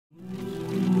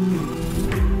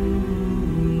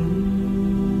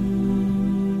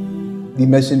The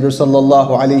Messenger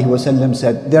ﷺ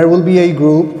said, there will be a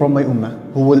group from my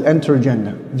ummah who will enter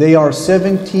Jannah. They are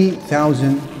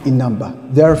 70,000 in number.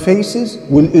 Their faces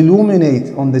will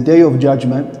illuminate on the day of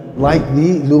judgment like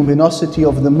the luminosity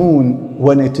of the moon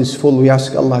when it is full. We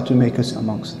ask Allah to make us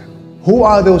amongst them. Who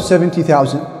are those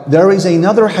 70,000? There is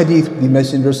another hadith. The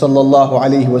Messenger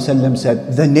ﷺ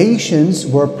said, the nations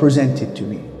were presented to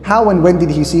me. How and when did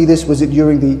he see this? Was it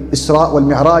during the Isra wal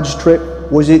Mi'raj trip?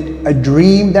 Was it a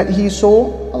dream that he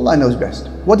saw? Allah knows best.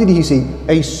 What did he see?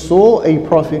 I saw a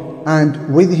prophet,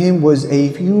 and with him was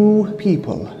a few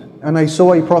people. And I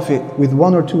saw a prophet with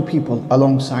one or two people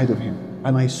alongside of him.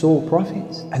 And I saw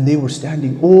prophets, and they were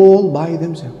standing all by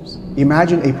themselves.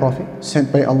 Imagine a prophet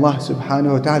sent by Allah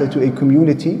subhanahu wa ta'ala to a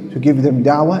community to give them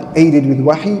da'wah, aided with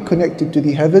wahi, connected to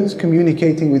the heavens,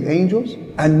 communicating with angels,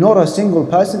 and not a single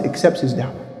person accepts his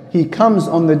da'wah. He comes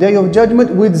on the day of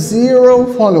judgment with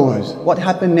 0 followers. What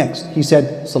happened next? He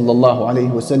said, sallallahu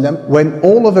alayhi wasallam, when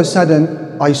all of a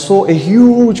sudden I saw a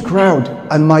huge crowd,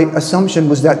 and my assumption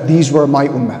was that these were my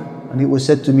ummah. And it was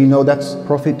said to me, no, that's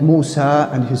Prophet Musa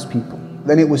and his people.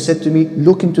 Then it was said to me,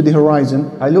 look into the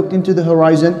horizon. I looked into the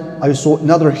horizon, I saw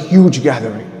another huge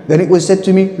gathering. Then it was said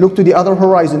to me, look to the other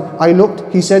horizon. I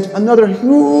looked, he said, another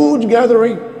huge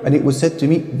gathering. And it was said to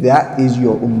me, that is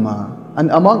your ummah.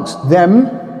 And amongst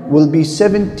them will be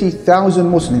 70,000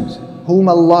 Muslims whom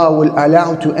Allah will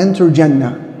allow to enter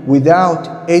Jannah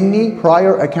without any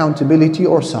prior accountability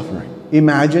or suffering.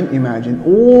 Imagine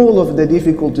all of the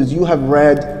difficulties you have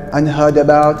read and heard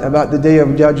about the day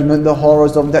of judgment, the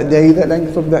horrors of that day, the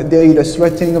length of that day, the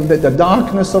sweating of the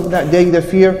darkness of that day, the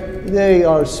fear. They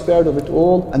are spared of it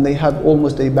all, and they have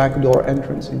almost a backdoor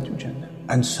entrance into Jannah.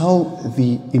 And so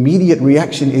the immediate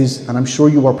reaction is, and I'm sure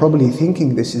you are probably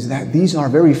thinking this, is that these are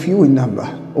very few in number.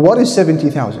 What is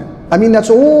 70,000? I mean, that's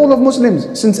all of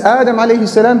Muslims since Adam alayhi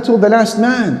salam till the last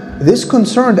man. This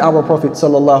concerned our Prophet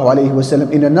sallallahu alayhi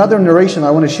wasallam. In another narration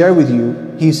I want to share with you,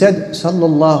 he said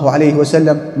sallallahu alayhi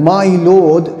wasallam, my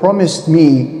Lord promised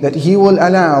me that he will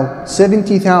allow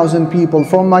 70,000 people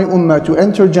from my ummah to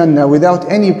enter Jannah without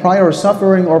any prior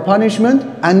suffering or punishment,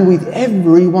 and with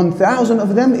every 1,000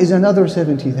 of them is another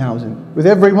 70,000. With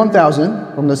every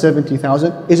 1,000 from the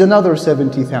 70,000 is another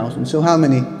 70,000. So how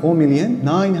many?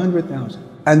 4,900,000.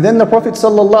 And then the Prophet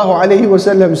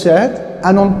ﷺ said,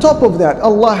 and on top of that,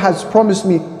 Allah has promised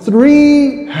me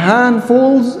 3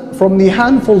 handfuls from the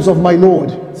handfuls of my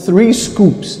Lord. 3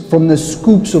 scoops from the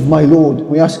scoops of my Lord.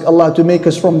 We ask Allah to make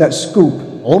us from that scoop.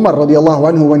 Umar radiallahu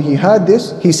anhu, when he heard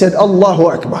this, he said, Allahu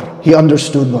Akbar. He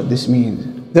understood what this means.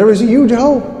 There is a huge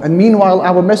hope. And meanwhile,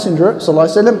 our Messenger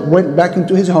ﷺ went back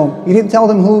into his home. He didn't tell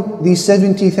them who these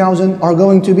 70,000 are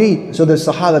going to be. So the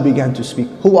Sahaba began to speak.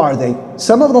 Who are they?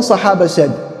 Some of the Sahaba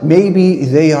said, maybe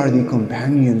they are the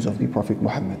companions of the Prophet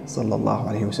Muhammad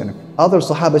ﷺ. Other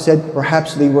Sahaba said,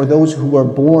 perhaps they were those who were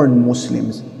born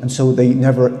Muslims, and so they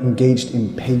never engaged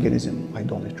in paganism,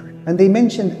 idolatry. And they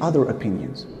mentioned other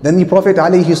opinions. Then the Prophet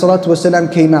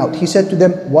ﷺ came out. He said to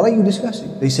them, what are you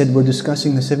discussing? They said, we're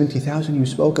discussing the 70,000 you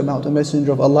spoke about, the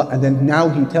Messenger of Allah. And then now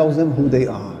he tells them who they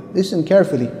are. Listen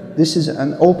carefully. This is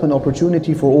an open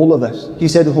opportunity for all of us. He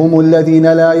said, هُمُ الَّذِينَ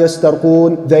لَا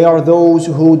يَسْتَرْقُونَ. They are those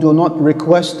who do not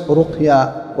request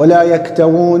ruqya. وَلَا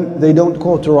يَكْتَوُونَ. They don't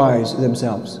cauterize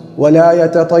themselves. وَلَا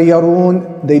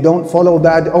يَتَطَيَّرُونَ. They don't follow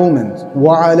bad omens.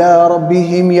 وَعَلَىٰ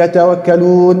رَبِّهِمْ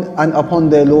يَتَوَكَّلُونَ. And upon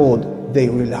their Lord they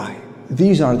rely.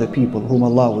 These are the people whom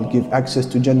Allah will give access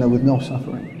to Jannah with no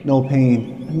suffering, no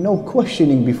pain, and no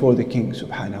questioning before the King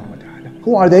subhanahu wa ta'ala.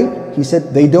 Who are they? He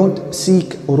said they don't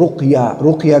seek ruqya.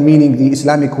 Ruqya meaning the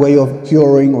Islamic way of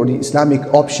curing, or the Islamic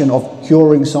option of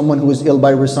curing someone who is ill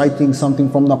by reciting something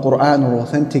from the Quran or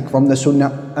authentic from the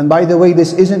Sunnah. And by the way,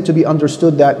 this isn't to be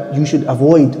understood that you should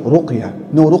avoid ruqya.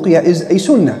 No, ruqya is a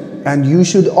Sunnah. And you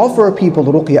should offer people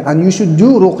ruqya, and you should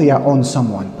do ruqya on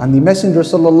someone. And the Messenger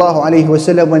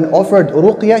ﷺ, when offered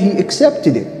ruqya, he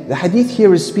accepted it. The hadith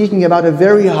here is speaking about a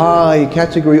very high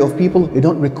category of people. They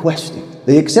don't request it.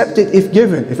 They accept it if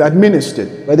given, if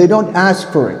administered, but they don't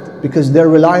ask for it because their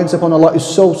reliance upon Allah is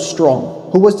so strong.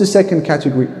 Who was the second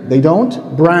category? They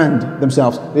don't brand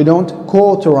themselves. They don't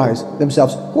cauterize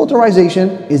themselves. Cauterization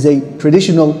is a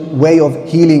traditional way of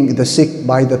healing the sick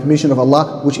by the permission of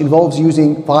Allah, which involves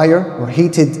using fire or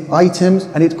heated items,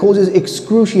 and it causes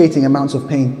excruciating amounts of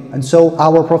pain. And so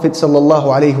our Prophet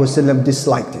ﷺ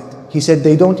disliked it. He said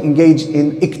they don't engage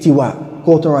in iktiwa,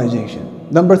 cauterization.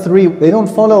 Number 3, they don't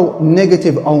follow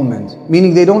negative omens,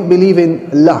 meaning they don't believe in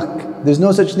luck. There's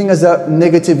no such thing as a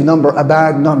negative number, a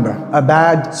bad number, a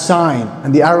bad sign.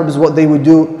 And the Arabs, what they would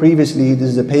do previously, this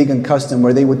is a pagan custom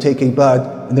where they would take a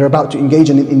bird and they're about to engage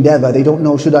in an endeavor. They don't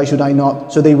know, should I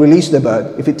not? So they release the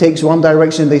bird. If it takes one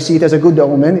direction, they see it as a good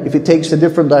omen. If it takes a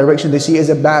different direction, they see it as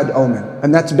a bad omen.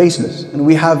 And that's baseless. And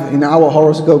we have in our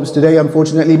horoscopes today,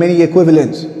 unfortunately, many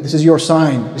equivalents. This is your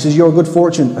sign. This is your good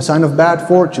fortune, a sign of bad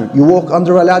fortune. You walk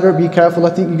under a ladder, be careful,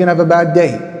 I think you're going to have a bad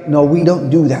day. No, we don't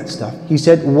do that stuff. He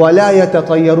said, وَلَا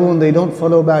يَتَطَيَّرُونَ, they don't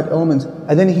follow bad omens.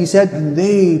 And then he said, and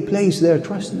they place their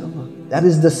trust in Allah. That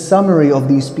is the summary of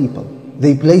these people.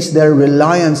 They place their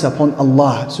reliance upon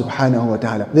Allah subhanahu wa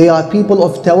ta'ala. They are people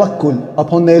of tawakkul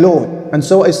upon their Lord. And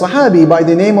so a Sahabi by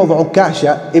the name of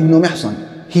Ukasha ibn Mihsan,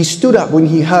 he stood up when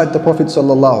he heard the Prophet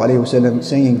ﷺ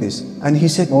saying this. And he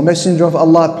said, O Messenger of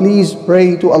Allah, please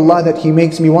pray to Allah that He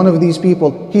makes me one of these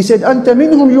people. He said, Anta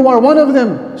minhum, you are one of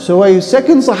them. So a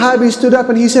second Sahabi stood up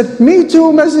and he said, me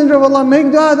too, Messenger of Allah,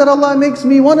 make dua that Allah makes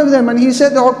me one of them. And he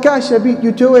said, Ukasha beat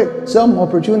you to it. Some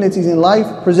opportunities in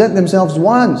life present themselves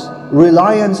once.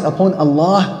 Reliance upon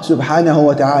Allah subhanahu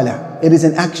wa ta'ala. It is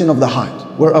an action of the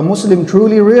heart, where a Muslim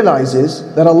truly realizes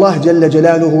that Allah Jalla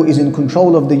Jalaluhu is in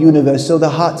control of the universe, so the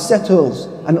heart settles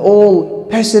and all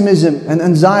pessimism and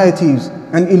anxieties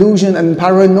and illusion and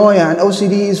paranoia and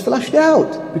OCD is flushed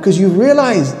out, because you've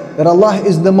realized that Allah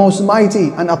is the most mighty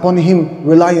and upon Him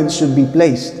reliance should be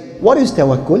placed. What is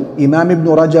tawakkul? Imam Ibn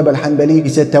Rajab al-Hanbali, he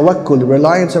said tawakkul,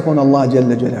 reliance upon Allah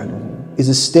Jalla Jalaluhu, is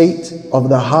a state of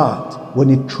the heart when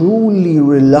it truly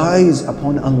relies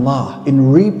upon Allah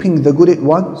in reaping the good it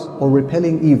wants or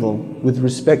repelling evil with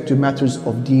respect to matters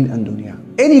of deen and dunya.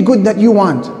 Any good that you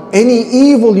want, any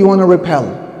evil you want to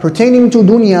repel, pertaining to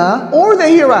dunya or the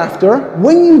hereafter,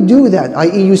 when you do that,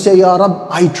 i.e. you say, Ya Rabb,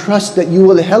 I trust that you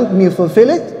will help me fulfill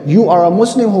it, you are a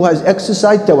Muslim who has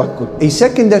exercised tawakkul. A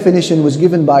second definition was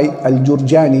given by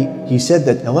Al-Jurjani. He said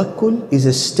that tawakkul is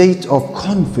a state of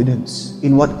confidence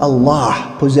in what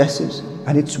Allah possesses.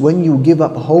 And it's when you give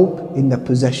up hope in the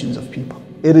possessions of people.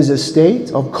 It is a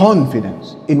state of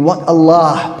confidence in what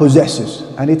Allah possesses.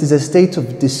 And it is a state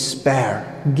of despair,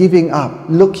 giving up,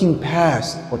 looking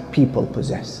past what people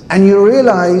possess. And you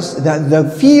realize that the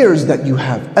fears that you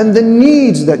have and the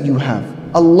needs that you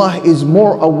have, Allah is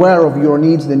more aware of your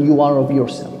needs than you are of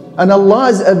yourself. And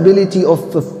Allah's ability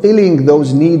of fulfilling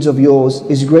those needs of yours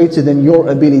is greater than your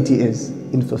ability is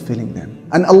in fulfilling them.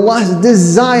 And Allah's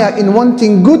desire in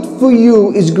wanting good for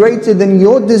you is greater than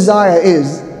your desire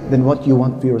is than what you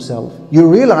want for yourself. You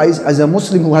realize as a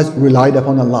Muslim who has relied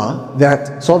upon Allah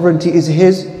that sovereignty is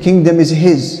His, kingdom is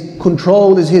His,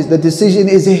 control is His, the decision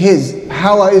is His,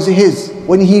 power is His.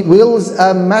 When He wills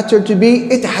a matter to be,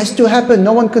 it has to happen.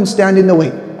 No one can stand in the way.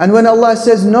 And when Allah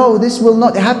says, no, this will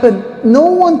not happen, no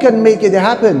one can make it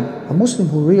happen. A Muslim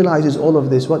who realizes all of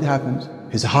this, what happens?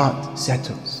 His heart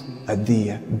settles at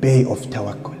the bay of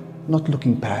tawakkul, not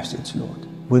looking past its Lord,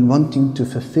 when wanting to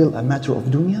fulfill a matter of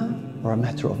dunya or a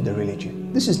matter of the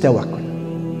religion. This is tawakkul.